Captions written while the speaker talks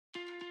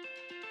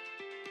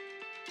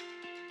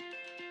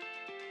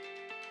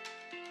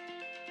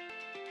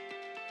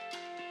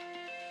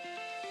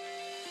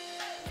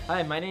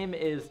Hi, my name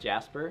is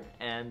Jasper,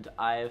 and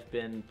I've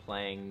been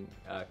playing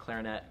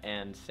clarinet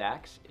and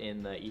sax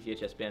in the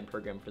ETHS band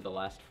program for the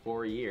last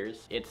 4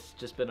 years. It's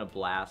just been a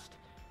blast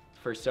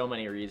for so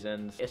many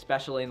reasons,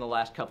 especially in the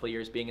last couple of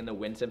years. Being in the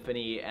wind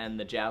symphony and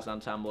the jazz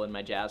ensemble and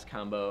my jazz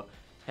combo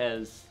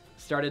has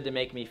started to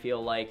make me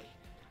feel like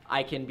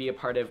I can be a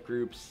part of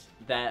groups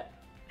that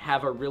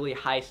have a really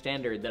high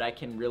standard, that I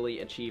can really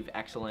achieve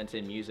excellence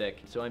in music.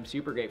 So I'm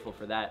super grateful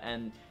for that.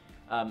 And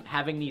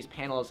having these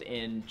panels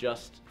in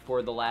just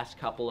for the last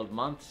couple of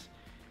months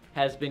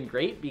has been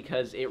great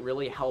because it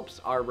really helps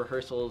our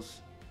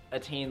rehearsals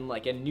attain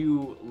like a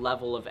new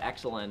level of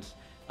excellence.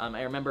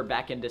 I remember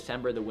back in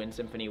December, the Wind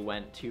Symphony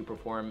went to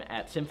perform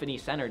at Symphony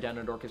Center down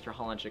at Orchestra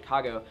Hall in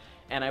Chicago,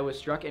 and I was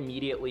struck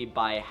immediately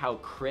by how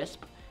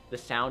crisp the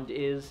sound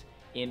is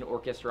in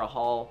Orchestra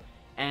Hall.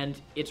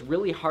 And it's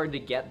really hard to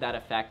get that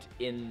effect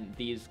in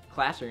these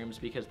classrooms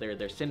because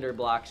they're cinder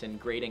blocks and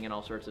grating and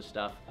all sorts of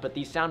stuff. But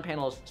these sound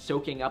panels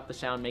soaking up the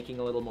sound, making it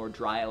a little more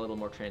dry, a little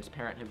more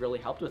transparent, have really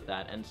helped with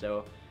that. And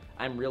so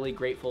I'm really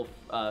grateful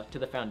to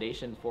the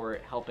foundation for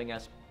helping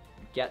us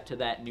get to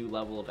that new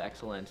level of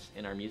excellence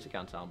in our music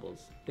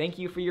ensembles. Thank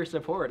you for your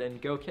support,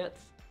 and go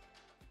Kits!